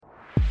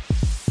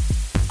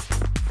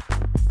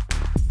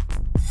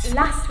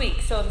last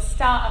week saw the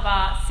start of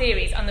our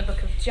series on the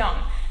book of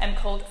John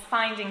called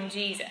Finding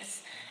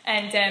Jesus.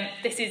 And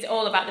this is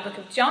all about the book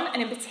of John,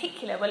 and in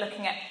particular we're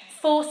looking at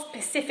 4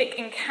 specific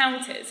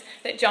encounters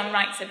that John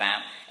writes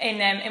about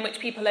in which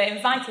people are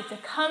invited to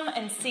come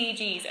and see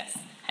Jesus,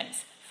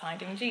 hence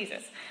finding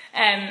Jesus.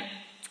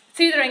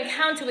 Through their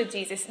encounter with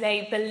Jesus,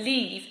 they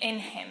believe in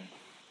him.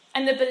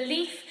 And the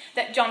belief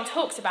that John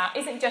talks about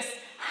isn't just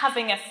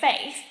having a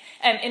faith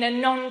in a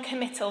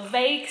non-committal,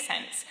 vague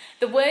sense.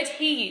 The word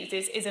he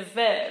uses is a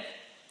verb.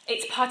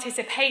 It's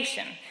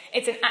participation.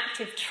 It's an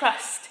active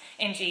trust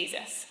in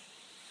Jesus.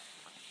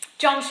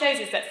 John shows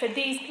us that for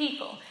these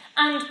people,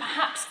 and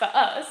perhaps for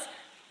us,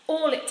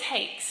 all it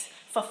takes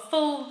for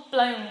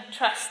full-blown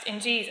trust in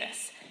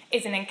Jesus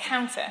is an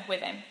encounter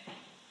with him.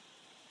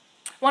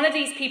 One of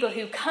these people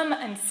who come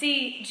and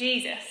see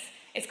Jesus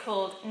is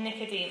called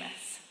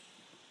Nicodemus.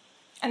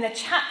 And the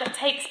chat that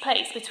takes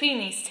place between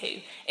these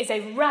two is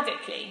a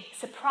radically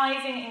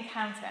surprising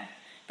encounter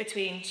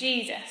between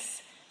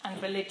Jesus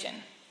and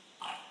religion.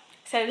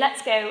 So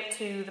let's go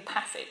to the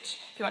passage.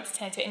 If you want to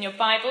turn to it in your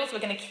Bibles, we're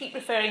going to keep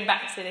referring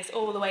back to this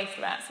all the way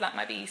throughout, so that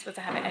might be useful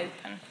to have it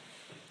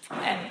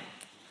open.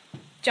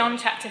 John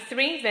chapter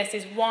 3,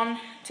 verses 1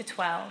 to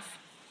 12.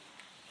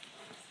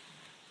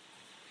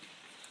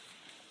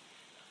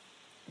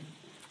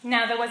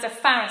 Now there was a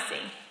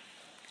Pharisee,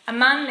 a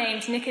man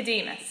named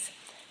Nicodemus,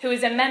 who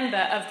was a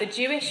member of the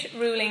Jewish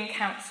ruling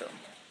council.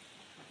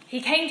 He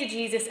came to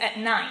Jesus at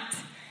night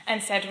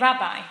and said,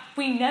 "Rabbi,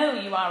 we know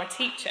you are a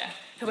teacher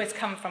who has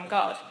come from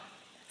God,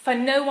 for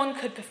no one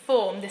could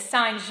perform the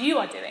signs you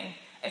are doing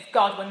if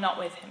God were not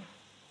with him."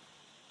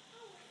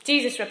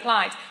 Jesus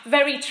replied,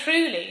 "Very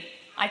truly,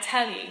 I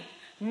tell you,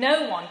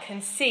 no one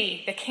can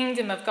see the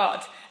kingdom of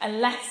God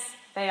unless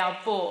they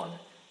are born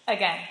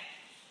again."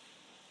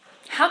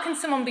 "How can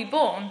someone be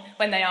born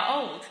when they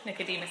are old?"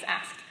 Nicodemus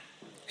asked.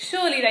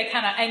 "Surely they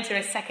cannot enter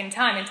a second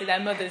time into their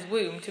mother's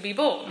womb to be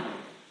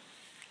born."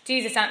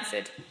 Jesus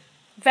answered,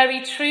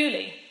 "Very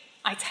truly,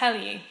 I tell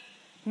you,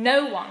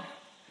 no one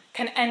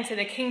can enter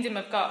the kingdom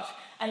of God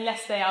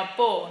unless they are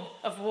born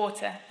of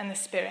water and the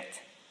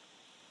Spirit.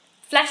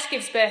 Flesh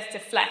gives birth to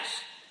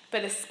flesh,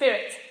 but the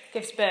Spirit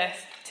gives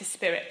birth to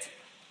spirit.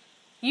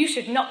 You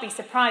should not be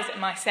surprised at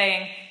my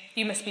saying,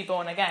 'You must be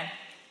born again.'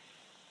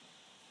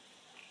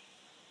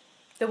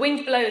 The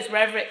wind blows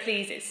wherever it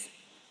pleases.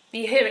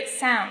 You hear its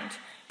sound,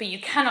 but you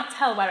cannot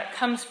tell where it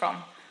comes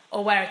from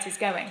or where it is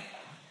going.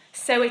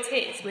 So it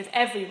is with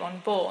everyone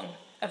born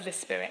of the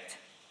Spirit."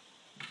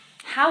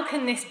 "How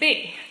can this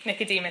be?"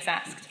 Nicodemus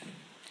asked.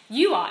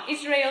 "You are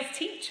Israel's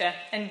teacher,"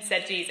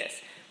 said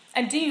Jesus,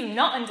 "and do you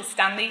not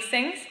understand these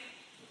things?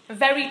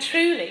 Very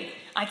truly,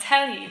 I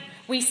tell you,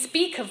 we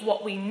speak of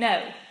what we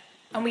know,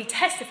 and we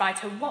testify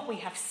to what we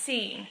have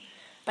seen,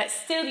 but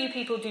still you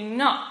people do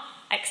not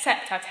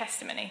accept our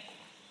testimony.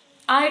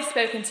 I have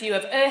spoken to you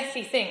of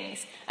earthly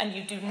things, and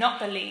you do not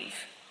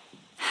believe.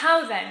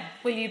 How then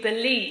will you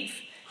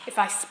believe if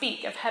I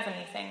speak of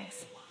heavenly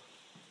things?"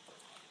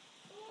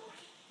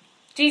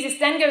 Jesus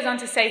then goes on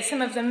to say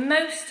some of the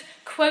most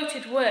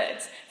quoted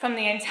words from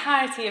the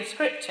entirety of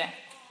Scripture.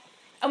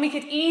 And we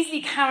could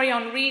easily carry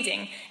on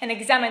reading and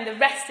examine the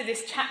rest of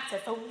this chapter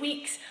for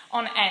weeks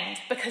on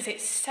end because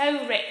it's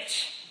so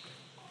rich.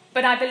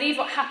 But I believe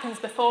what happens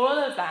before all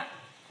of that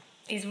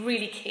is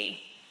really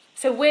key.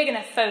 So we're going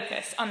to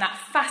focus on that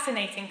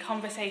fascinating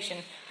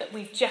conversation that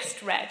we've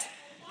just read,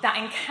 that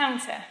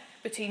encounter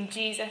between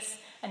Jesus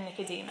and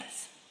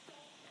Nicodemus.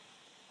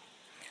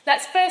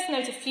 Let's first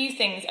note a few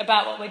things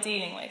about what we're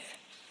dealing with.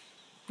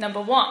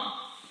 Number 1,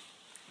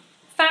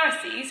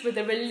 Pharisees were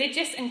the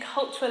religious and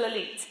cultural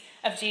elite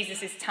of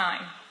Jesus'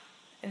 time.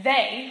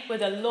 They were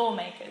the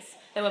lawmakers.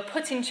 They were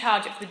put in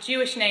charge of the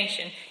Jewish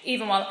nation,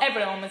 even while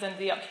everyone was under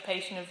the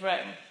occupation of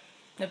Rome.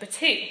 Number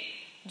 2,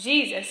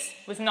 Jesus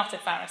was not a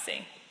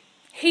Pharisee.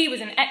 He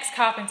was an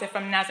ex-carpenter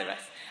from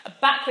Nazareth, a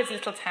backwards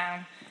little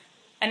town,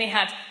 and he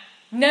had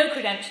no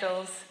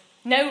credentials,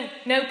 no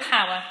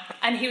power,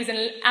 and he was an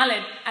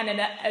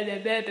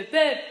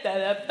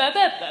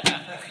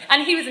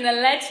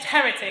alleged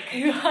heretic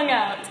who hung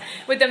out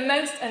with the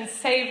most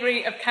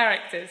unsavoury of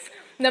characters.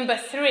 Number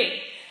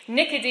 3,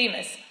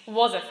 Nicodemus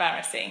was a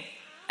Pharisee,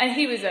 and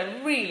he was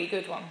a really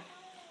good one.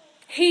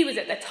 He was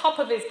at the top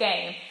of his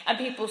game, and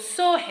people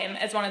saw him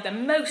as one of the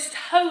most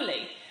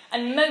holy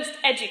and most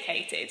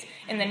educated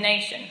in the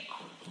nation.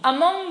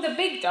 Among the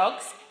big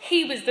dogs,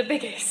 he was the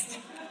biggest.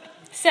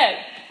 So,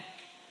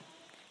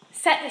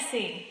 set the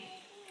scene.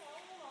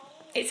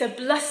 It's a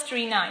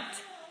blustery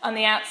night on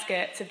the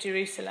outskirts of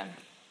Jerusalem.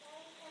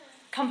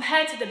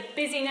 Compared to the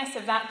busyness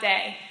of that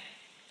day,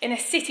 in a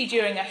city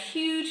during a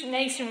huge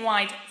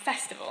nationwide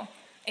festival,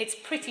 it's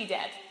pretty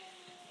dead.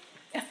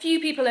 A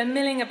few people are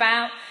milling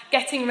about,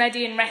 getting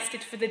ready and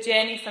rested for the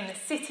journey from the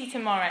city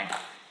tomorrow.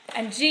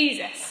 And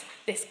Jesus,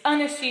 this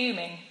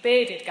unassuming,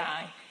 bearded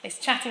guy, is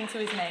chatting to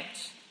his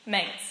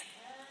mates,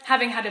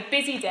 having had a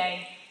busy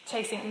day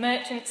chasing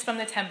merchants from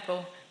the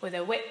temple with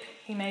a whip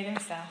he made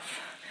himself.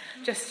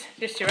 Just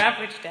your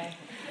average day.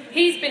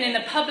 He's been in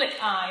the public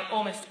eye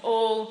almost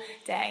all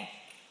day.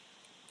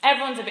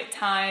 Everyone's a bit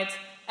tired,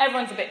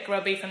 everyone's a bit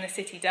grubby from the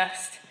city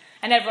dust,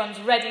 and everyone's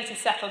ready to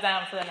settle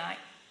down for the night.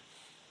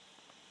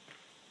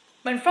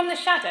 When from the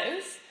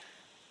shadows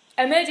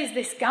emerges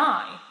this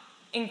guy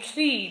in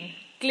clean,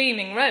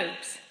 gleaming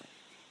robes.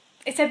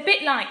 It's a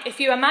bit like if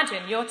you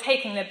imagine you're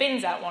taking the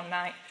bins out one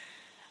night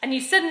and you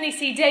suddenly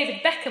see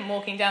David Beckham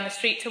walking down the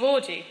street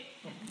towards you.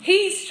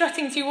 He's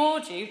strutting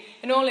towards you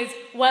in all his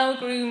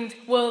well-groomed,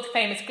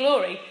 world-famous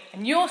glory,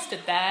 and you're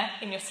stood there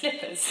in your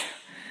slippers.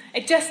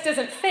 It just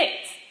doesn't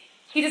fit.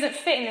 He doesn't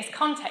fit in this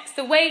context.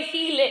 The way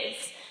he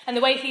lives and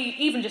the way he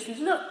even just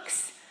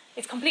looks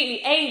is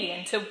completely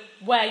alien to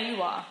where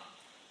you are.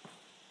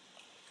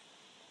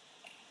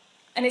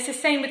 And it's the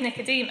same with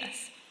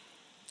Nicodemus.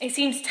 It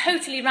seems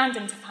totally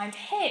random to find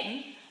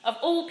him, of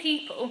all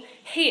people,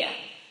 here,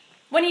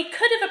 when he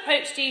could have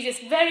approached Jesus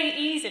very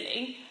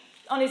easily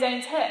on his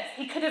own turf.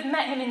 He could have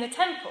met him in the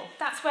temple.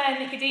 That's where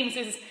Nicodemus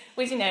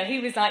was he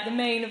was like the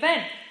main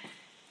event.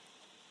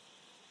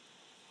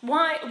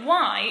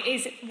 Why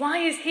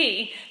is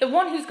he, the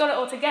one who's got it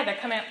all together,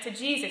 coming up to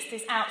Jesus,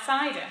 this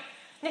outsider?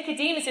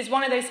 Nicodemus is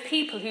one of those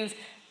people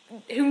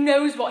who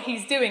knows what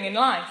he's doing in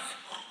life.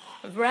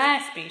 A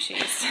rare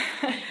species.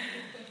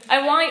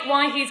 And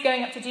why he's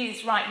going up to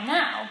Jesus right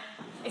now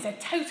is a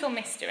total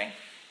mystery.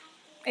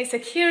 It's a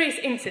curious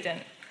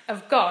incident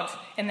of God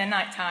in the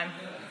night time.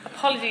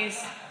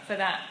 Apologies for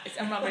that.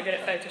 I'm not very good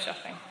at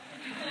photoshopping.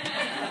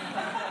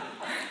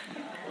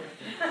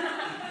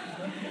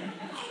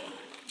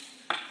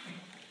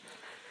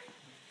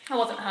 I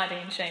wasn't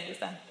hiding in shame just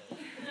then.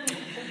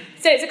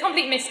 So it's a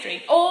complete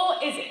mystery. Or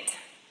is it?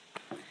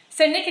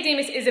 So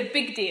Nicodemus is a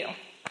big deal.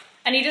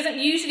 And he doesn't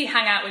usually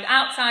hang out with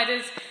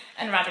outsiders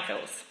and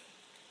radicals.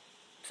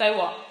 So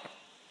what?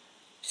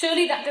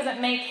 Surely that doesn't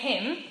make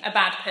him a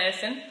bad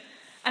person.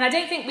 And I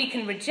don't think we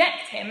can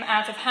reject him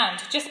out of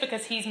hand just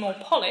because he's more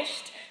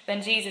polished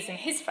than Jesus and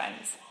his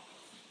friends.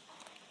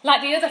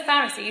 Like the other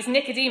Pharisees,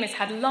 Nicodemus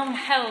had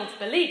long-held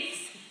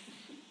beliefs.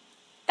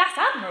 That's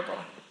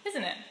admirable,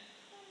 isn't it?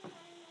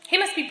 He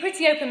must be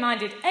pretty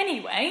open-minded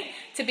anyway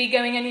to be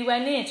going anywhere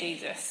near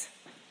Jesus.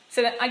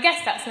 So I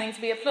guess that's something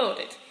to be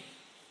applauded.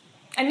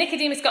 And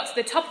Nicodemus got to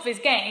the top of his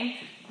game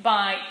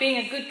by being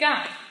a good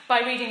guy,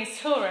 by reading his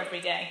Torah every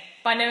day,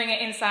 by knowing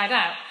it inside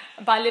out,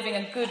 and by living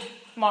a good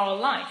moral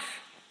life.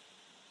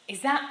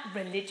 Is that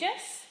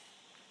religious?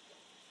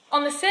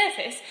 On the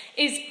surface,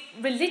 is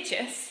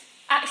religious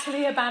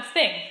actually a bad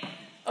thing,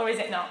 or is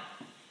it not?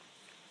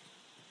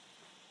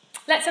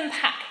 Let's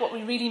unpack what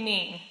we really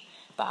mean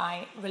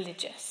by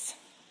religious.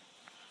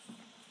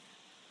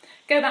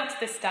 Go back to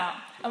the start,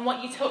 and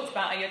what you talked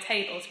about at your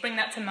tables, bring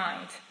that to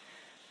mind.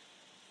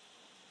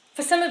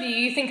 For some of you,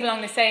 you think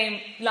along the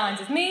same lines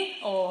as me,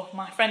 or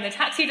my friend the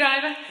taxi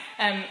driver.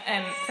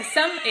 For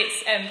some,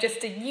 it's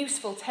just a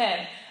useful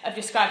term of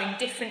describing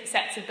different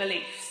sets of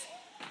beliefs.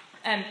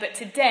 But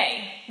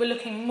today, we're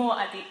looking more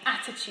at the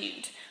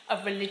attitude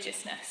of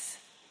religiousness.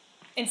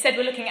 Instead,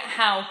 we're looking at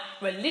how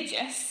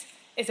religious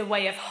is a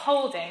way of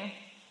holding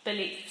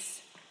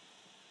beliefs.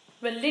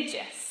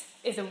 Religious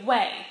is a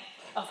way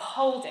of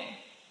holding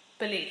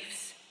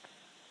beliefs.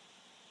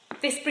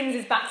 This brings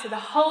us back to the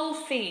whole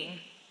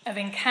theme of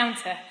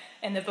encounter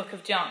in the book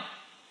of John.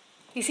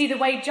 You see, the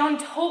way John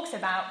talks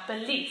about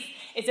belief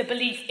is a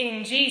belief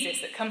in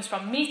Jesus that comes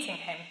from meeting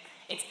him.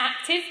 It's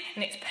active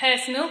and it's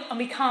personal, and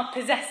we can't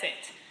possess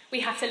it. We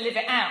have to live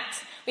it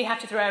out. We have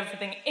to throw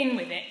everything in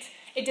with it.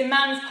 It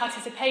demands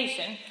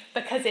participation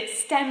because it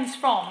stems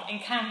from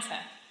encounter.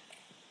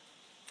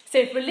 So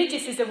if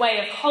religious is a way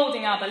of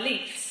holding our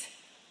beliefs,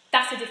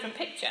 that's a different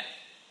picture.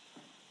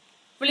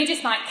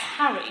 Religious might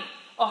carry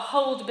or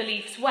hold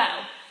beliefs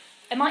well.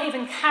 It might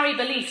even carry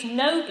beliefs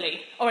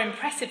nobly or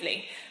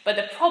impressively, but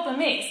the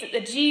problem is that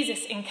the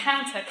Jesus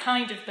encounter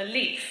kind of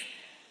belief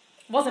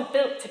wasn't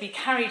built to be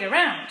carried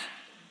around,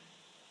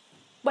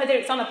 whether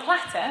it's on a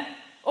platter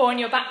or in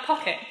your back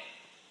pocket.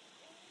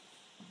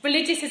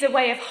 Religious is a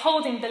way of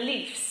holding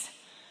beliefs,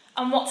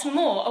 and what's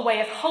more, a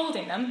way of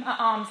holding them at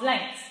arm's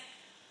length.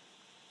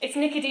 It's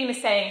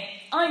Nicodemus saying,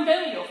 I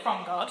know you're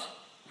from God,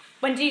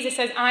 when Jesus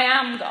says, I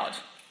am God.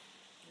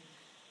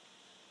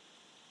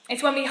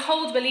 It's when we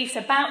hold beliefs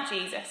about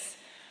Jesus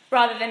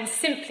rather than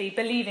simply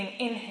believing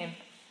in him.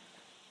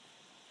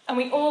 And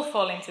we all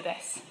fall into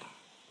this.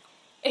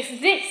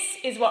 If this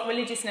is what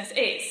religiousness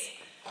is,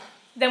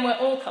 then we're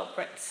all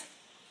culprits.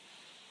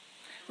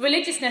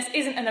 Religiousness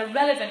isn't an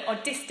irrelevant or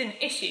distant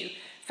issue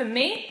for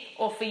me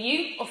or for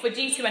you or for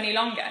G2 any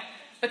longer,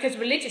 because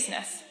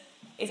religiousness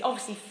is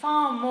obviously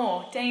far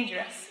more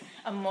dangerous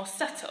and more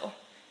subtle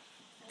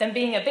than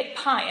being a bit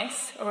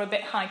pious or a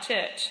bit high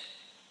church.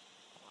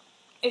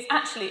 It's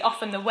actually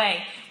often the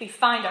way we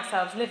find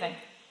ourselves living.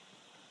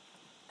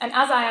 And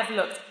as I have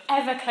looked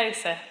ever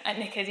closer at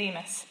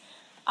Nicodemus,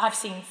 I've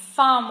seen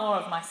far more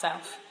of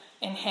myself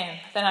in him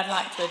than I'd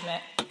like to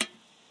admit.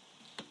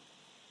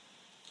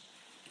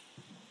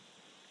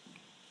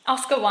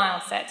 Oscar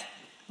Wilde said,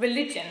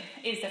 religion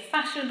is the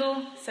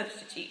fashionable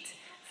substitute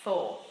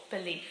for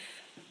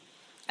belief.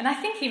 And I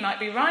think he might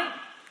be right.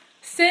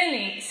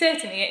 Certainly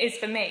it is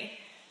for me.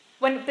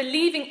 When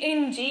believing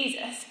in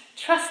Jesus,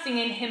 trusting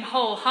in him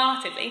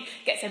wholeheartedly,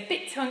 gets a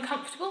bit too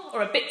uncomfortable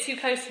or a bit too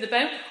close to the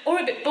bone or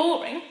a bit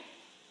boring,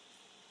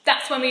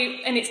 that's when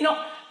and it's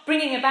not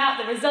bringing about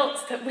the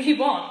results that we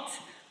want,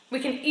 we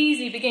can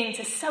easily begin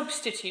to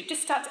substitute,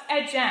 just start to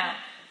edge out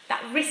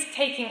that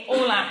risk-taking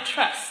all-out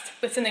trust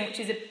with something which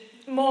is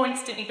more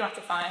instantly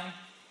gratifying.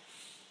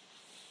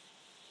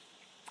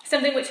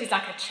 Something which is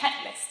like a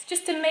checklist,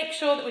 just to make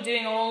sure that we're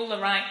doing all the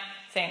right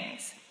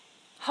things.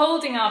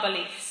 Holding our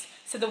beliefs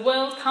so the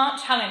world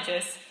can't challenge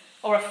us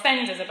or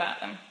offend us about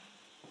them.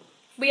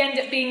 We end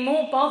up being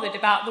more bothered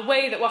about the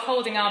way that we're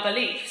holding our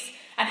beliefs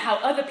and how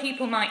other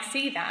people might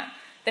see that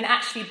than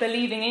actually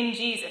believing in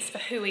Jesus for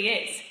who he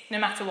is, no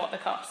matter what the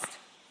cost.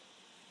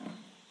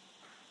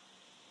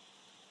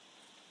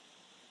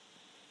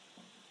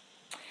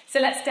 So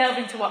let's delve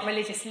into what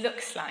religious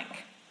looks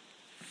like,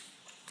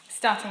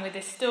 starting with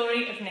this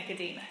story of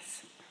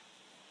Nicodemus.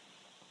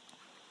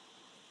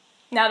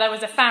 Now there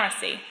was a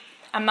Pharisee,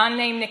 a man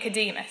named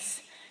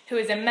Nicodemus, who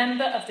was a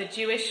member of the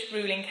Jewish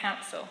ruling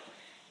council.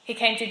 He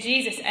came to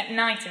Jesus at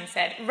night and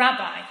said,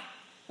 "Rabbi,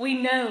 we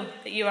know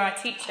that you are a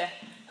teacher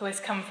who has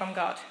come from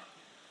God."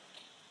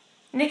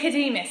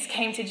 Nicodemus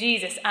came to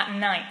Jesus at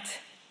night.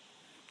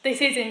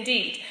 This is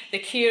indeed the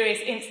curious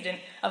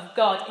incident of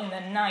God in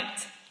the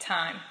night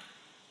time.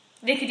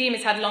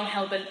 Nicodemus had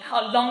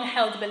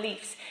long-held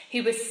beliefs.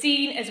 He was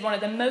seen as one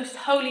of the most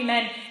holy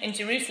men in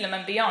Jerusalem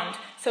and beyond,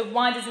 so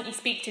why doesn't he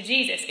speak to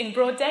Jesus in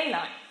broad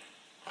daylight?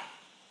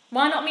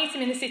 Why not meet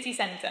him in the city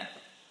centre?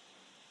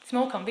 It's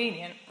more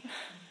convenient.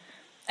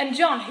 And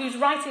John, who's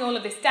writing all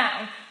of this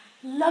down,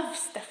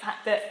 loves the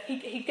fact that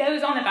he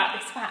goes on about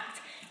this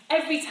fact.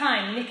 Every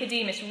time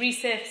Nicodemus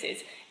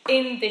resurfaces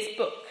in this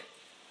book,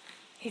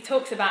 he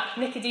talks about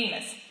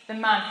Nicodemus, the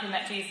man who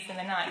met Jesus in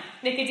the night.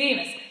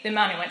 Nicodemus, the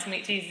man who went to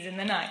meet Jesus in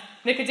the night.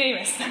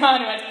 Nicodemus, the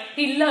man who went...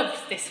 He loves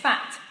this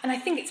fact. And I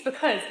think it's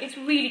because it's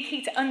really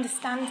key to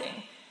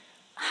understanding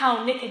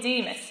how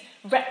Nicodemus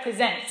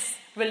represents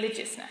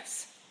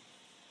religiousness.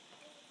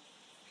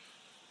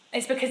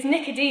 It's because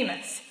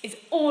Nicodemus is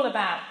all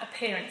about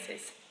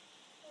appearances.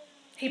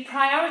 He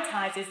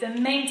prioritises the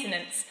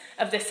maintenance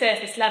of the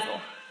surface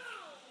level.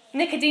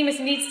 Nicodemus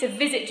needs to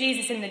visit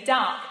Jesus in the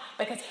dark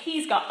because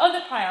he's got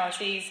other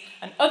priorities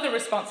and other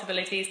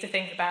responsibilities to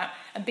think about,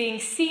 and being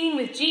seen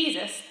with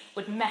Jesus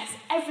would mess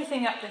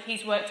everything up that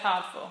he's worked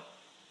hard for.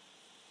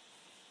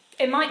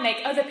 It might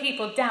make other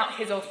people doubt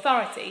his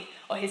authority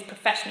or his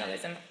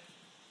professionalism.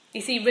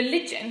 You see,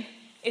 religion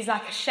is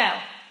like a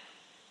shell.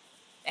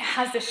 It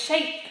has the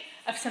shape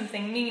of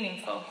something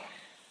meaningful,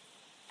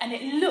 and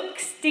it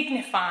looks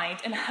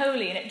dignified and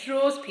holy, and it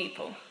draws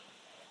people.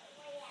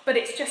 But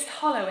it's just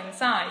hollow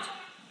inside.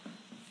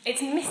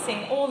 It's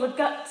missing all the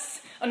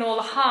guts and all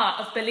the heart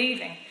of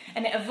believing,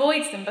 and it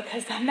avoids them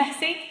because they're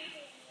messy.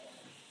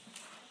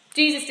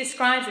 Jesus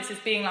describes this as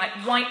being like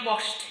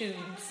whitewashed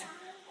tombs.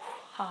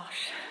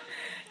 Harsh.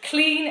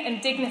 Clean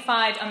and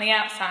dignified on the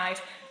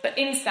outside, but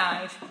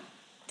inside,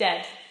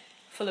 dead,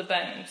 full of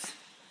bones.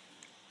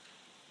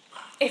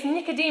 If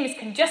Nicodemus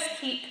can just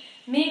keep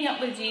meeting up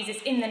with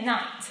Jesus in the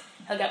night,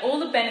 he'll get all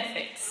the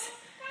benefits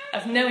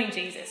of knowing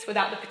Jesus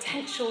without the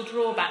potential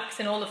drawbacks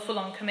and all the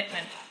full-on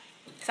commitment.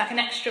 It's like an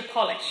extra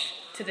polish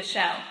to the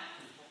shell.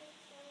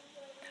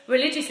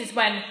 Religious is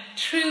when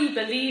true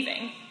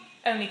believing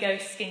only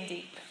goes skin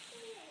deep.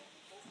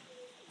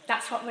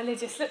 That's what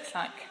religious looks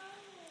like.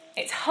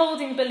 It's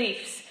holding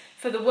beliefs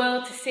for the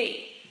world to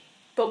see,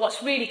 but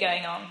what's really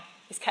going on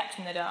is kept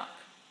in the dark.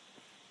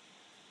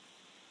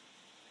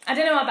 I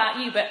don't know about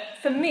you, but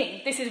for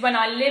me, this is when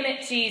I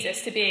limit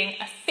Jesus to being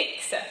a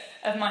fixer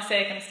of my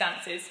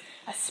circumstances,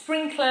 a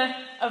sprinkler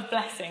of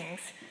blessings,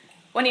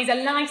 when he's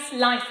a nice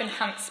life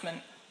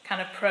enhancement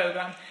kind of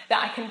program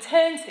that I can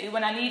turn to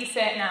when I need a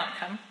certain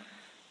outcome,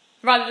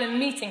 rather than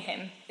meeting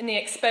him in the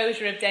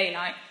exposure of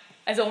daylight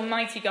as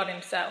Almighty God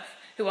himself,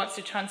 who wants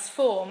to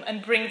transform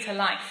and bring to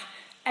light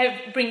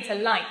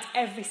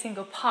every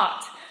single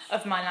part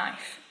of my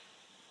life.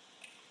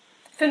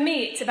 For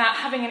me, it's about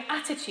having an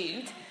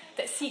attitude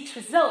that seeks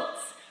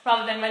results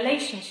rather than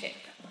relationship.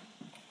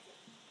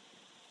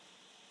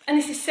 And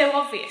this is so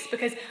obvious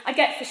because I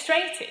get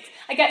frustrated.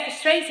 I get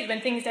frustrated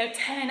when things don't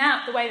turn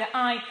out the way that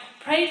I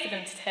pray for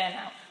them to turn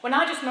out. When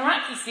I just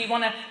miraculously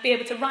want to be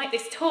able to write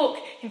this talk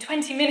in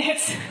 20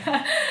 minutes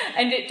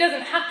and it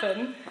doesn't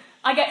happen,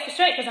 I get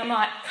frustrated because I'm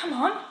like, come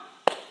on,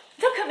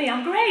 look at me,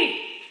 I'm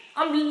great.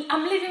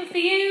 I'm living for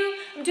you.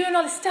 I'm doing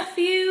all this stuff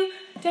for you.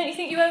 Don't you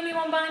think you owe me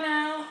one by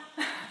now?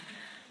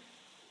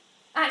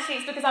 Actually,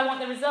 it's because I want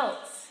the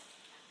results.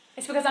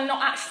 It's because I'm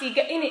not actually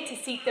in it to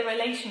seek the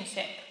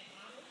relationship.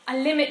 I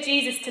limit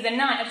Jesus to the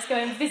night. I just go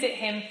and visit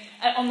him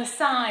on the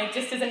side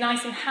just as a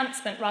nice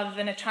enhancement rather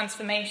than a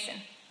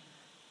transformation.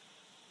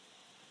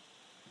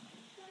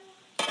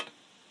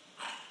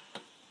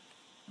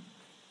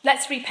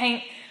 Let's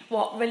repaint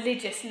what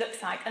religious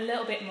looks like a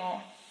little bit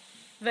more.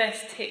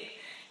 Verse 2.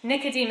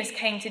 Nicodemus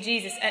came to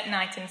Jesus at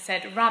night and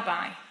said,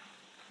 "Rabbi,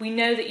 we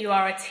know that you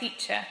are a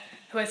teacher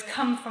who has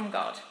come from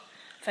God,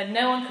 for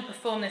no one could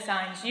perform the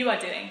signs you are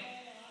doing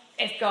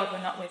if God were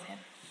not with him.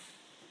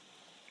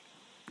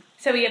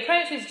 So he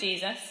approaches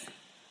Jesus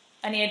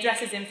and he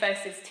addresses him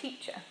first as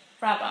teacher,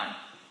 rabbi.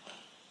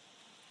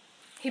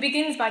 He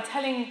begins by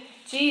telling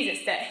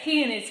Jesus that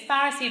he and his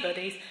Pharisee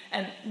buddies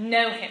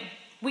know him.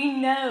 We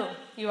know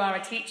you are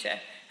a teacher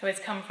who has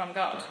come from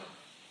God.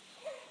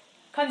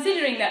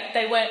 Considering that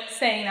they weren't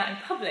saying that in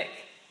public,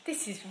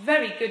 this is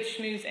very good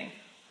schmoozing.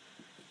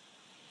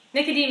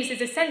 Nicodemus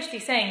is essentially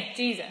saying,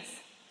 Jesus,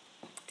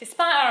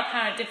 despite our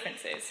apparent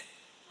differences,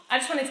 I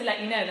just wanted to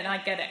let you know that I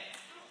get it.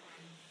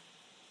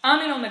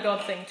 I'm in on the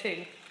God thing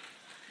too.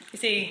 You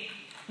see,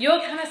 you're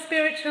kind of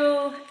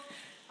spiritual,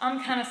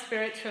 I'm kind of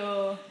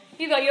spiritual,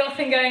 you've got your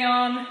thing going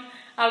on,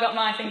 I've got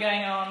my thing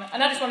going on,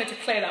 and I just wanted to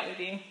clear that with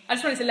you. I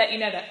just wanted to let you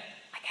know that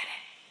I get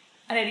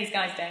it. I know these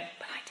guys don't,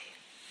 but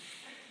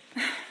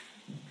I do.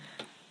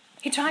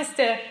 He tries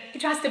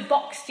to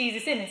box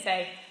Jesus in and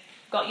say,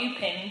 got you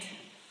pinned.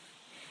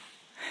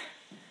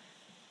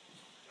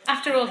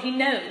 After all, he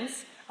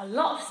knows a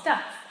lot of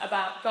stuff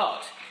about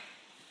God.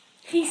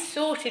 He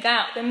sorted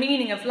out the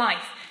meaning of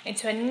life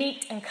into a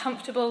neat and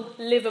comfortable,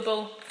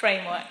 livable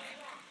framework.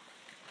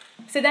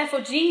 So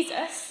therefore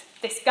Jesus,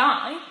 this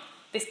guy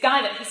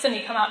that has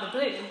suddenly come out of the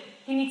blue,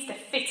 he needs to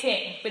fit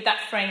in with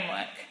that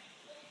framework.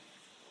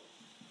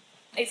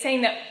 It's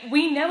saying that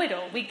we know it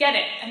all, we get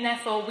it, and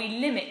therefore we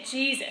limit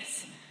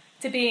Jesus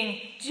to being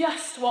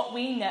just what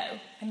we know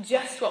and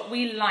just what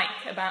we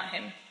like about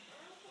him.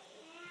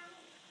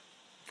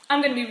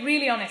 I'm going to be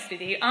really honest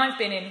with you. I've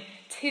been in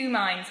two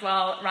minds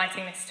while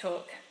writing this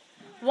talk.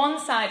 One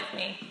side of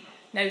me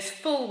knows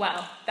full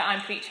well that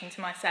I'm preaching to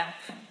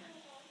myself.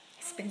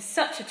 It's been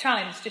such a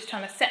challenge just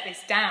trying to set this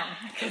down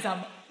because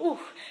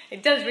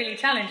it does really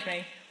challenge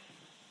me.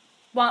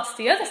 Whilst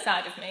the other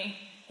side of me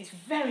is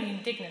very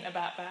indignant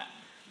about that.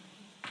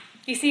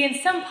 You see, in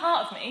some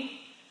part of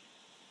me,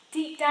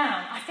 deep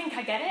down, I think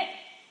I get it.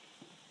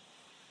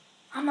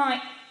 I'm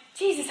like,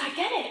 Jesus, I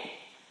get it.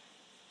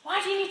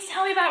 Why do you need to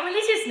tell me about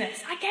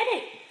religiousness? I get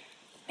it.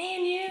 Me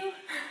and you,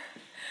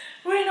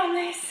 we're in on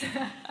this.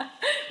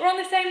 We're on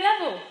the same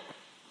level.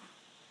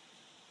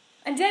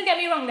 And don't get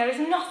me wrong, there is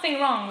nothing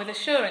wrong with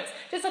assurance.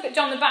 Just look at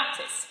John the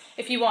Baptist,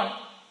 if you want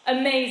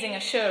amazing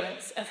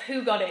assurance of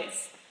who God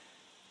is.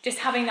 Just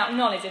having that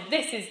knowledge of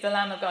this is the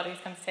Lamb of God who's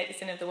come to take the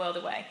sin of the world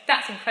away.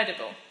 That's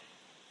incredible.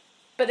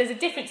 But there's a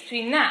difference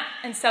between that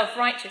and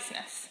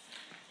self-righteousness,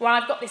 where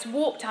I've got this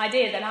warped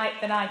idea that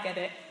I get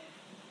it,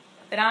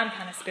 that I'm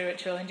kind of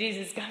spiritual and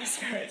Jesus is kind of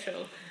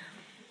spiritual.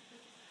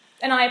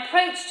 And I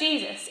approach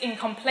Jesus in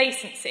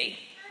complacency,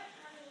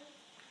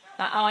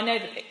 like, I know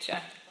the picture,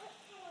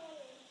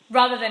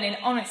 rather than in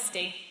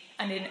honesty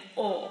and in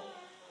awe.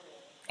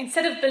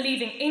 Instead of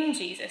believing in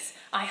Jesus,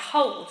 I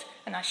hold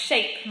and I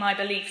shape my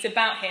beliefs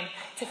about him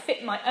to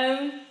fit my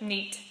own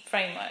neat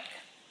framework.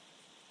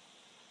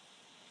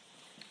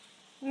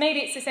 Maybe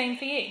it's the same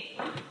for you.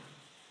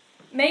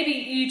 Maybe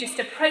you just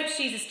approach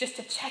Jesus just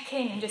to check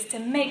in and just to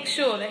make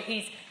sure that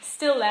he's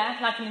still there,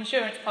 like an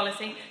insurance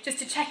policy, just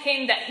to check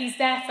in that he's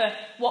there for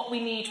what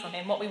we need from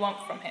him, what we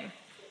want from him.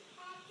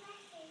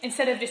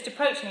 Instead of just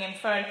approaching him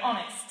for an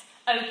honest,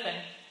 open,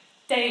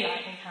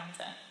 daylight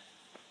encounter.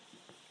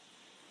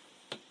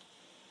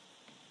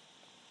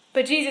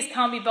 But Jesus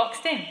can't be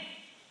boxed in.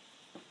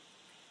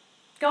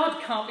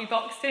 God can't be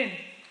boxed in.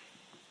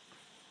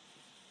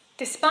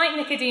 Despite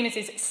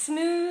Nicodemus'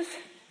 smooth,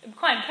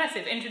 quite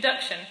impressive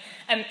introduction,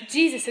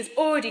 Jesus has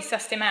already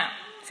sussed him out,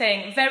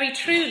 saying, very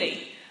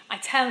truly, I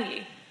tell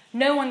you,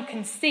 no one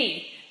can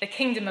see the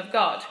kingdom of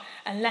God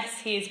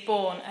unless he is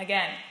born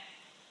again.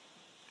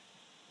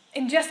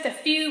 In just a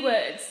few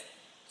words,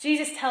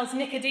 Jesus tells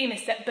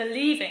Nicodemus that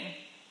believing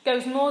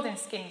goes more than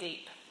skin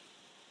deep.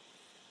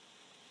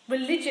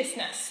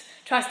 Religiousness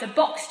tries to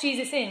box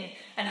Jesus in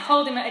and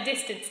hold him at a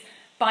distance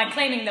by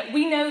claiming that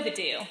we know the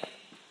deal.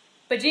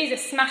 But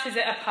Jesus smashes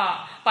it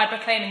apart by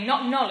proclaiming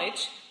not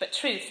knowledge, but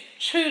truth.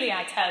 Truly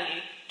I tell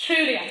you.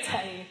 Truly I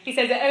tell you. He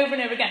says it over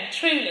and over again.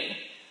 Truly.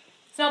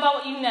 It's not about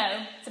what you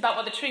know, it's about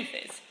what the truth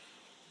is.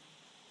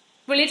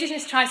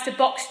 Religiousness tries to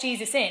box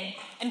Jesus in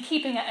and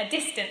keep him at a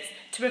distance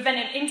to prevent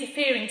him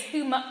interfering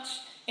too much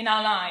in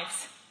our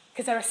lives,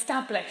 because they're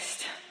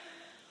established.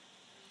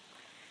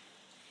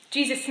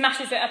 Jesus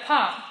smashes it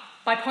apart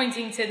by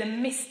pointing to the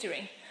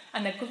mystery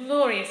and the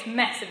glorious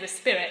mess of the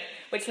Spirit,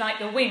 which, like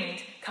the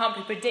wind, can't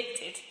be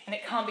predicted and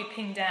it can't be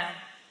pinned down.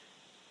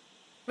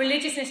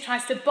 Religiousness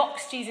tries to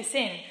box Jesus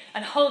in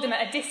and hold him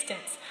at a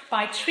distance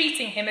by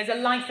treating him as a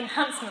life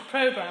enhancement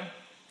program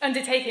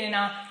undertaken in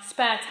our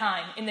spare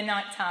time, in the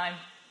night time.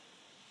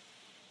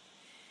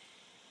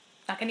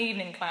 Like an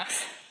evening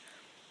class.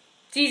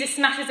 Jesus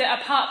smashes it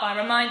apart by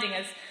reminding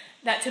us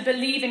that to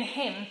believe in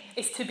him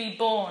is to be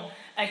born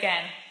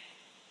again.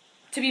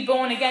 To be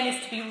born again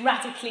is to be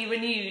radically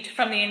renewed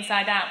from the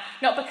inside out,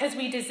 not because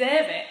we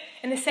deserve it,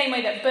 in the same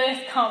way that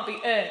birth can't be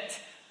earned.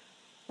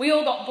 We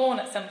all got born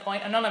at some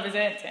point and none of us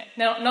earned it.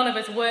 None of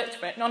us worked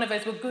for it. None of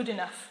us were good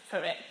enough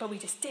for it, but we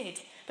just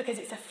did, because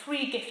it's a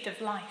free gift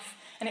of life.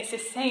 And it's the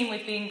same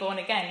with being born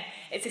again.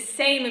 It's the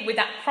same with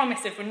that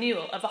promise of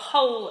renewal, of a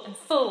whole and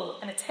full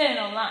and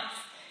eternal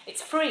life.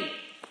 It's free.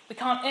 We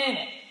can't earn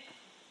it.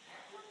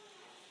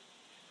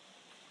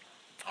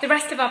 The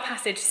rest of our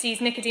passage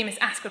sees Nicodemus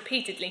ask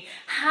repeatedly,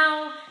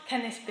 how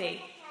can this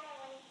be?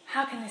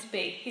 How can this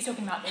be? He's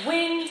talking about the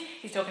wind,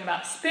 he's talking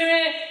about the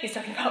Spirit, he's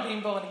talking about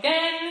being born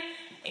again.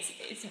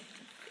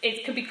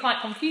 It could be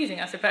quite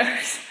confusing, I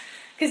suppose,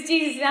 because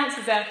Jesus'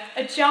 answers are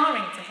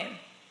jarring to him.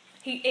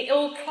 It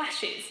all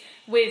clashes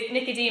with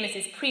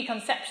Nicodemus'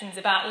 preconceptions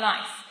about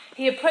life.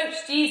 He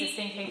approached Jesus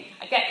thinking,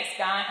 I get this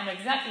guy, I know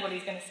exactly what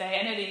he's going to say,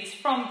 I know that he's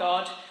from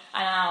God,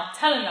 and I'll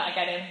tell him that I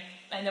get him,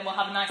 and then we'll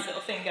have a nice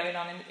little thing going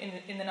on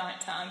in the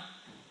night time.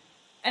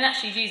 And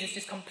actually, Jesus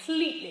just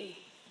completely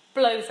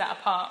blows that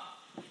apart.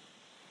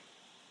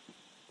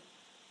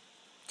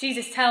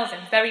 Jesus tells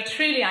him, very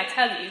truly I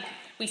tell you,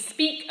 we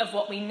speak of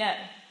what we know,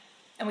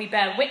 and we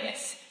bear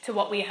witness to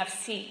what we have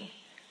seen,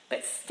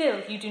 but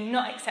still you do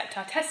not accept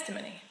our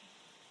testimony.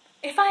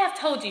 If I have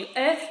told you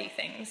earthly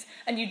things,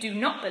 and you do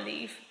not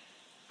believe,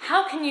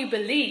 how can you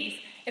believe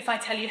if I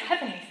tell you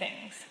heavenly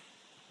things?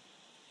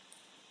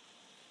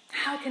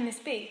 How can this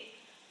be?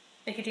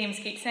 Nicodemus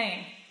keeps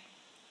saying.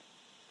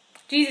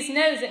 Jesus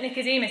knows that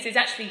Nicodemus is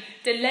actually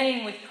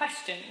delaying with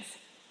questions.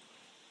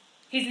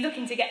 He's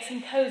looking to get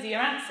some cosier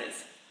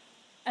answers.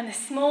 And the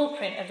small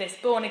print of this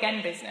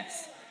born-again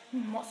business,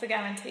 what's the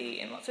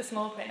guarantee and what's the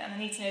small print? And I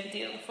need to know the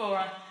deal before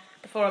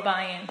I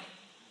buy in.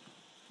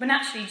 When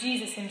actually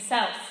Jesus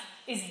himself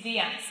is the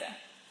answer.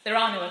 There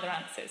are no other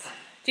answers.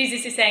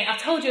 Jesus is saying,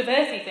 I've told you of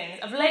earthly things.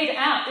 I've laid it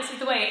out. This is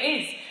the way it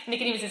is. And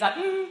Nicodemus is like,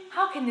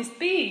 how can this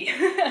be?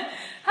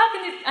 How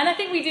can this? And I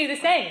think we do the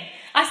same.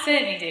 I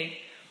certainly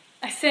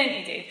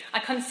do. I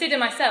consider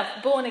myself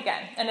born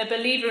again and a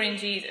believer in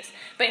Jesus.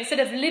 But instead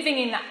of living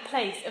in that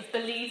place of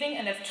believing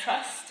and of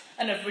trust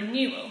and of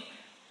renewal,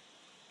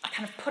 I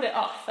kind of put it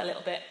off a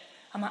little bit.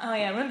 I'm like, oh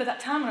yeah, remember that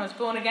time when I was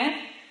born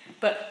again?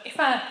 But if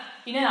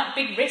that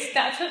big risk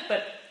that I took,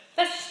 but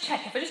let's just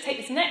check. If I just take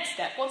this next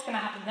step, what's going to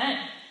happen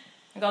then?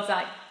 And God's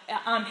like,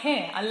 I'm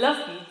here. I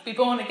love you. Be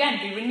born again.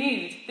 Be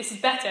renewed. This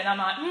is better. And I'm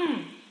like,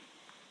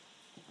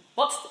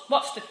 what's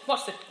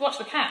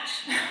the catch?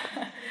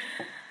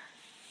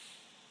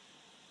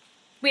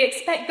 We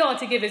expect God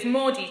to give us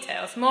more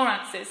details, more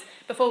answers,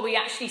 before we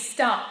actually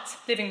start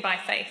living by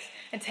faith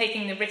and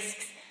taking the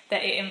risks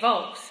that it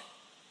involves.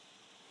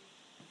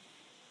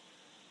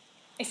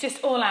 It's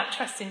just all-out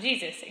trust in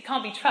Jesus. It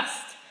can't be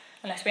trust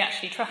unless we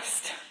actually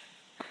trust.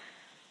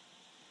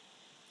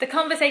 The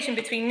conversation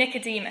between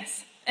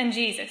Nicodemus and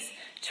Jesus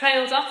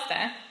trails off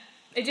there.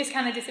 It just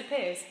kind of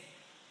disappears.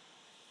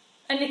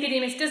 And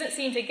Nicodemus doesn't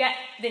seem to get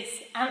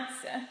this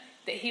answer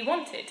that he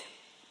wanted.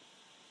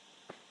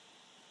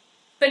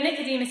 But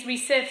Nicodemus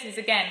resurfaces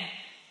again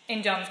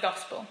in John's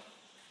Gospel.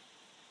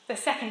 The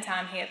second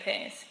time he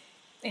appears,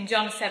 in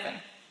John 7.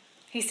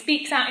 He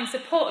speaks out in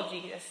support of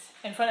Jesus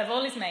in front of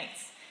all his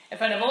mates, in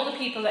front of all the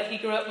people that he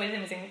grew up with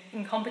and was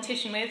in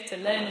competition with to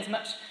learn as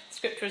much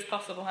scripture as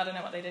possible. I don't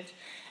know what they did.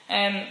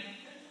 And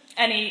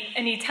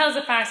he tells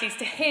the Pharisees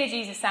to hear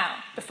Jesus out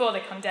before they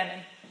condemn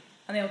him.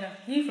 And they all go,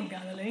 are you from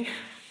Galilee?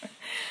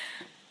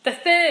 The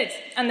third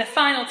and the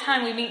final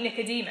time we meet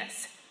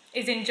Nicodemus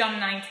is in John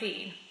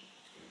 19.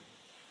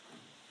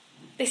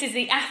 This is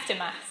the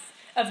aftermath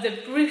of the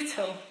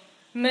brutal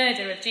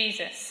murder of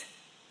Jesus.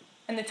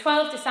 And the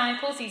 12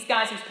 disciples, these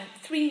guys who spent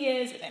 3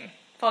 years with him,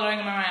 following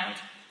him around,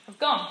 have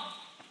gone.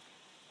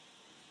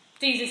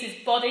 Jesus'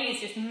 body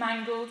is just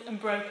mangled and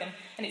broken,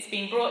 and it's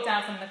been brought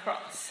down from the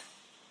cross.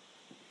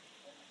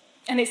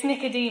 And it's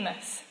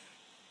Nicodemus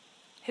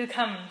who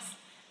comes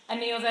and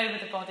kneels over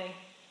the body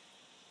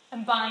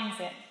and binds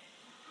it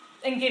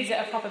and gives it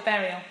a proper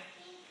burial.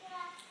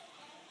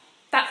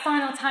 That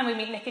final time we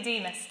meet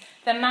Nicodemus,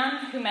 the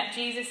man who met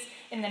Jesus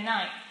in the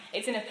night,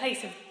 it's in a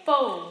place of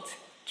bold,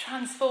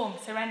 transformed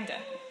surrender.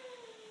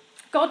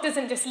 God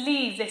doesn't just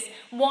leave this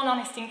one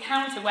honest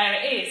encounter where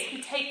it is.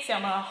 He takes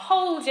him on a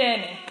whole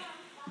journey.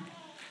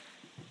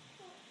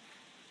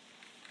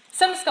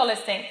 Some scholars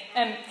think,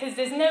 because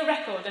there's no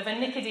record of a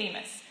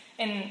Nicodemus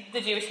in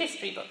the Jewish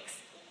history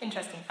books,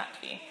 interesting fact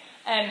for you,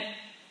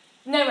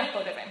 no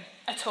record of him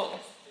at all.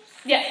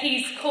 Yet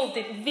he's called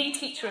the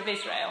teacher of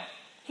Israel.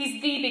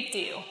 He's the big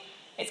deal.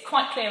 It's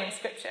quite clear in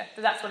Scripture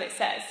that that's what it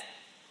says.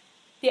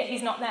 Yet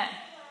he's not there.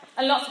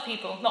 And lots of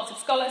people, lots of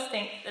scholars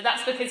think that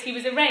that's because he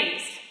was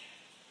erased.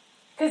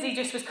 Because he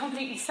just was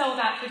completely sold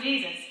out for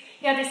Jesus.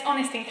 He had this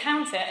honest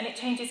encounter and it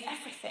changes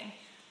everything.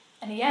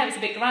 And yeah, it was a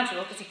bit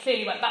gradual because he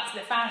clearly went back to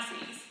the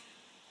Pharisees.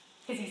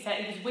 Because he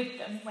said he was with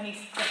them when he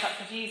stepped up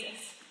for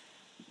Jesus.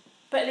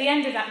 But at the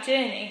end of that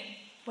journey,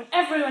 when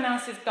everyone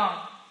else is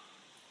gone,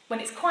 when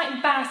it's quite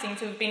embarrassing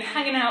to have been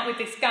hanging out with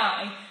this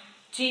guy,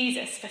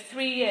 Jesus, for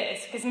 3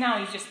 years, because now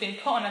he's just been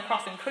put on a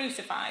cross and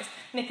crucified,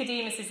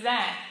 Nicodemus is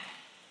there.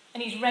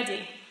 And he's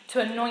ready to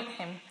anoint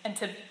him and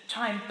to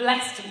try and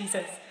bless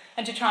Jesus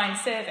and to try and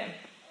serve him.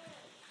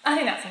 I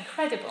think that's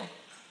incredible.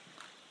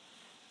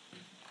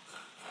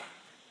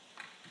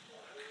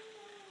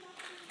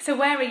 So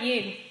where are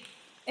you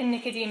in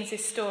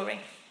Nicodemus'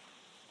 story?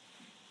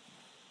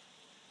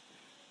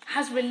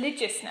 Has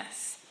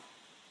religiousness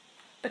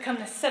become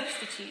the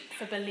substitute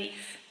for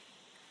belief?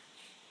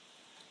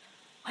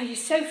 Are you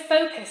so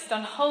focused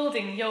on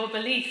holding your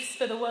beliefs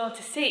for the world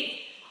to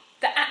see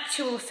that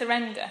actual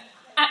surrender,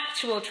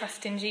 actual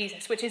trust in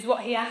Jesus, which is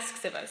what he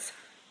asks of us,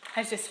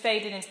 has just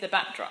faded into the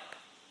backdrop?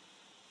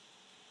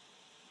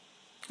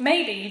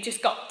 Maybe you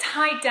just got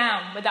tied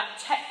down with that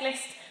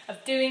checklist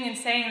of doing and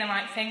saying the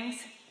right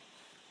things.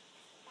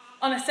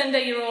 On a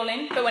Sunday you're all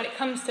in, but when it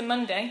comes to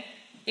Monday,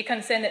 you're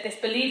concerned that this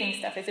believing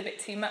stuff is a bit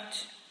too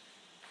much.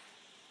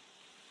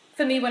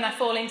 For me, when I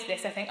fall into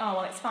this, I think, oh,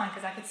 well, it's fine,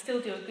 because I could still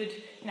do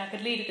I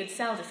could lead a good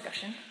cell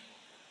discussion,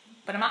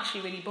 but I'm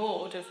actually really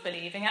bored of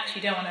believing. I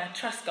actually don't want to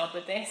trust God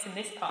with this in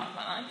this part of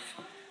my life.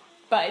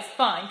 But it's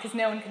fine, because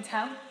no one can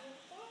tell.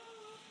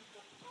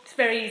 It's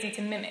very easy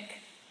to mimic.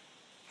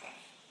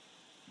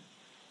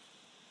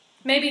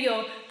 Maybe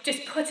you're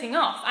just putting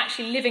off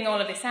actually living all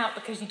of this out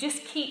because you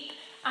just keep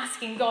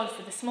asking God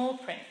for the small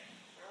print.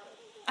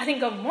 I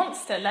think God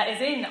wants to let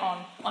us in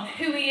on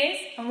who he is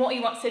and what he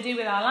wants to do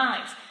with our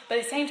lives. But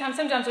at the same time,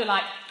 sometimes we're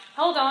like,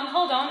 hold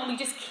on, and we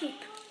just keep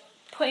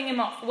putting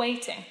him off,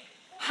 waiting.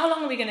 How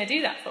long are we going to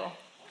do that for?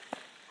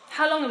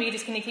 How long are we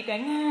just going to keep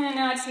going,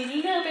 no, I just need a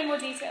little bit more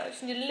detail, I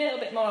just need a little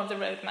bit more of the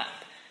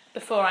roadmap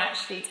before I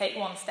actually take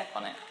one step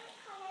on it?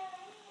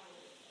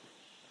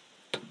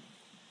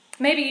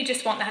 Maybe you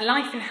just want that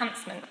life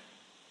enhancement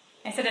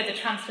instead of the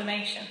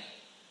transformation.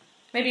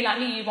 Maybe like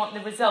me, you want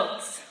the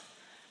results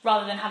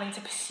rather than having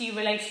to pursue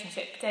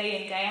relationship day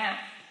in, day out.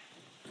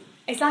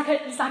 It's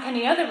like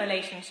any other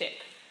relationship.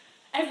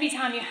 Every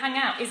time you hang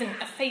out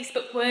isn't a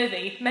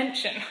Facebook-worthy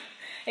mention.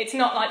 It's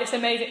not like this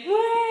amazing,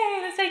 "Way,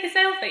 let's take a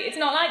selfie." It's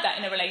not like that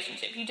in a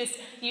relationship.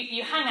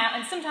 You hang out,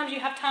 and sometimes you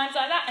have times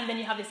like that, and then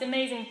you have this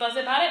amazing buzz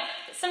about it,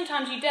 but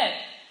sometimes you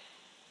don't.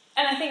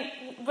 And I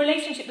think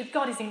relationship with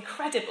God is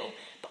incredible,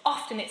 but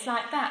often it's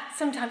like that.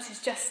 Sometimes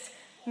it's just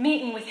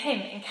meeting with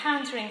him,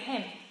 encountering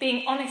him,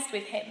 being honest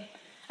with him.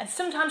 And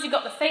sometimes you've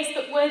got the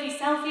Facebook-worthy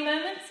selfie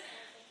moments,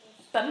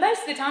 but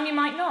most of the time you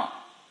might not.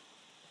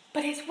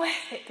 But it's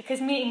worth it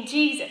because meeting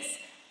Jesus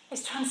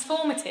is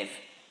transformative.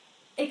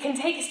 It can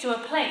take us to a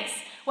place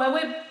where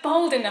we're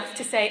bold enough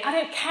to say, I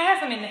don't care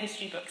if I'm in the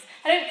history books.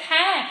 I don't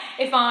care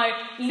if I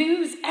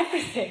lose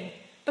everything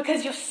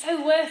because you're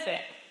so worth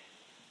it.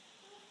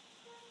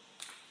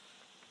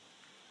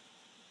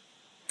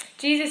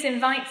 Jesus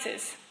invites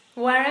us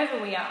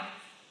wherever we are.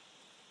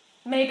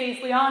 Maybe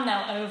if we are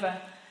now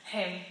over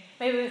him,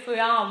 maybe if we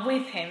are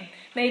with him,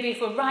 maybe if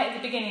we're right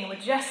at the beginning, we're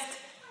just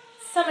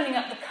summoning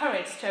up the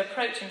courage to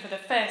approach him for the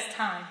first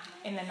time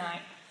in the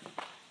night.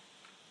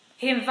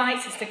 He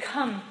invites us to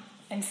come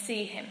and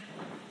see him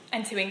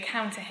and to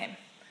encounter him.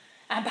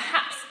 And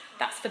perhaps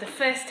that's for the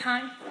first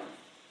time,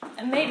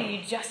 and maybe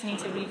you just need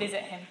to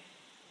revisit him.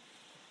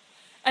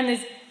 And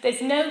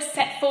there's no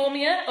set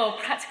formula or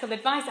practical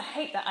advice. I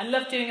hate that. I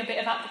love doing a bit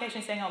of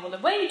application saying, oh, well, the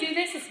way you do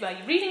this is by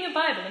reading your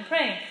Bible and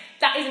praying.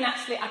 That isn't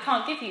actually, I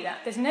can't give you that.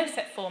 There's no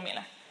set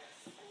formula.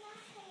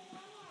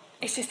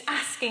 It's just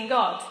asking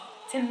God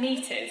to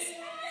meet us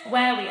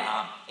where we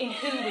are, in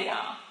who we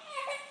are,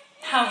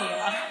 how we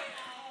are,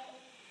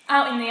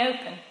 out in the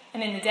open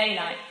and in the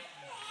daylight,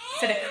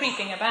 instead of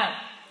creeping about.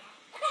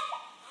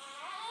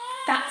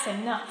 That's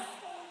enough.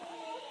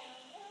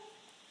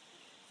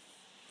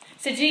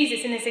 So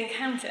Jesus, in this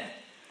encounter,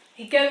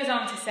 he goes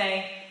on to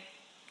say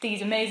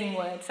these amazing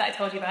words that I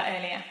told you about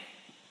earlier.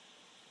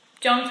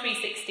 John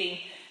 3:16.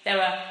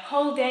 There are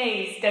whole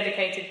days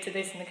dedicated to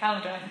this in the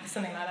calendar,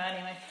 something like that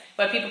anyway,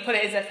 where people put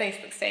it as their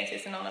Facebook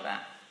status and all of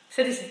that.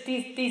 So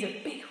these are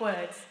big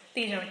words.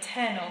 These are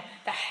eternal,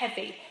 they're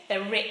heavy,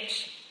 they're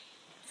rich.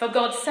 For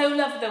God so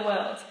loved the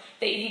world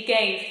that he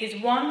gave his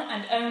one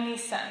and only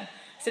Son,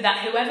 so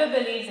that whoever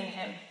believes in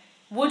him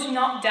would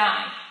not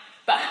die,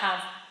 but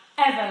have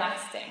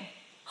everlasting,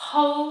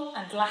 whole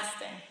and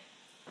lasting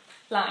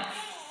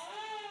life.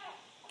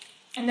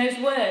 And those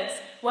words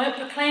weren't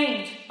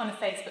proclaimed on a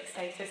Facebook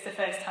status the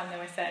first time they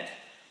were said.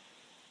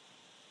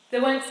 They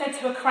weren't said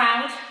to a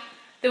crowd.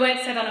 They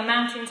weren't said on a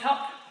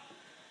mountaintop.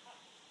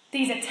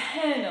 These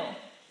eternal,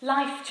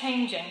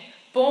 life-changing,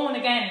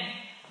 born-again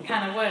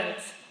kind of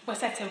words were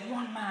said to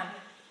one man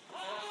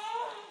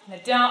in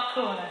a dark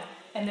corner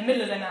in the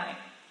middle of the night,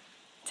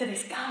 to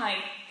this guy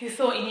who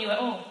thought he knew it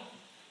all.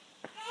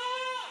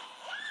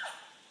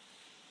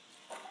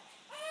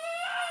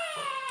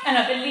 And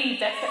I believe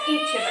that for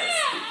each of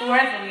us,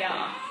 wherever we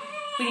are,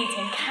 we need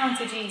to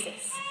encounter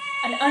Jesus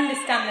and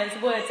understand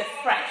those words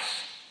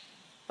afresh,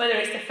 whether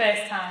it's the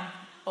first time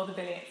or the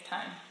billionth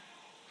time.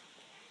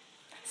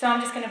 So I'm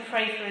just going to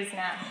pray for us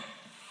now,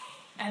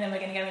 and then we're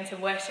going to go into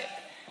worship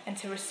and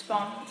to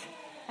respond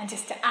and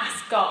just to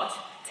ask God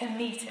to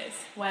meet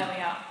us where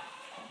we are.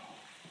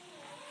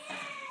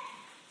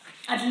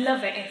 I'd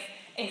love it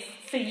if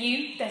for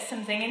you there's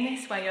something in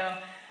this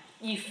where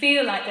you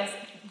feel like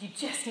you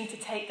just need to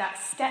take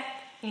that step.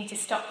 You need to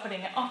stop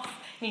putting it off.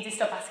 You need to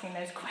stop asking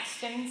those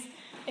questions.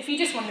 If you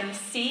just want to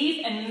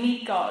receive and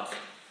meet God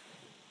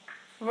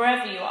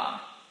wherever you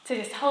are, to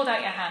just hold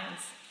out your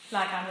hands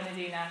like I'm going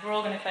to do now. We're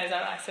all going to close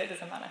our eyes so it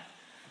doesn't matter.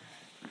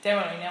 Don't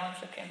worry, no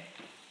one's looking.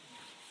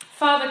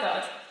 Father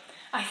God,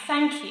 I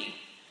thank you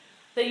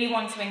that you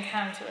want to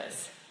encounter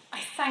us. I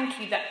thank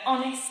you that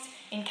honest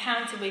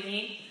encounter with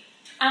you,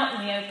 out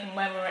in the open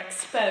where we're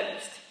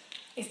exposed,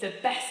 is the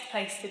best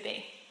place to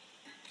be.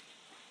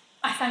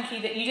 I thank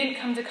you that you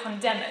didn't come to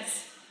condemn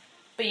us,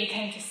 but you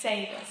came to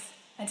save us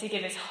and to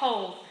give us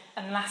whole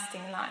and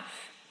lasting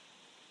life.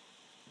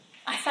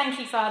 I thank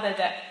you, Father,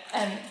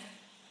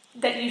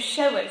 that you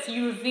show us,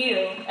 you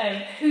reveal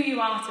who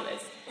you are to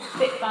us,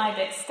 bit by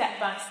bit, step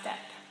by step.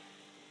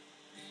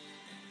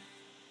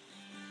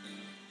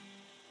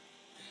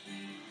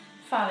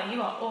 Father,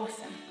 you are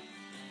awesome.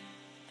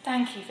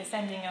 Thank you for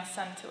sending your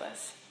Son to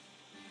us.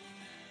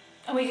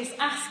 And we just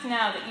ask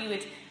now that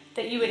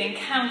you would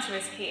encounter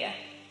us here,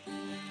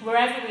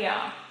 wherever we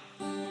are.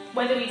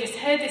 Whether we just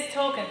heard this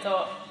talk and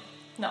thought,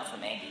 not for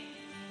me.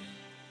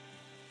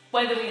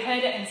 Whether we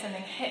heard it and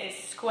something hit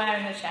us square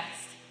in the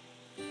chest.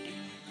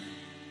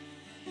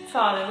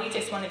 Father, we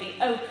just want to be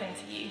open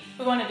to you.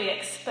 We want to be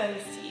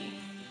exposed to you.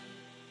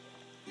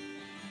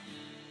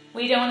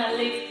 We don't want to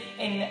live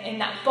in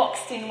that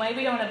boxed-in way.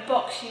 We don't want to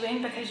box you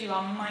in because you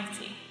are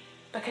mighty,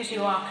 because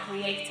you are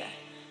creator,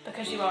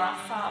 because you are our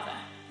Father.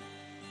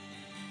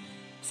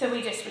 So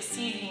we just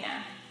receive you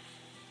now.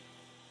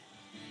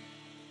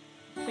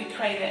 We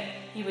pray that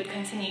you would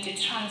continue to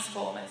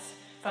transform us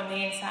from the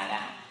inside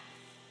out.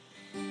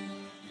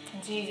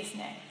 In Jesus'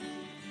 name,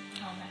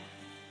 amen.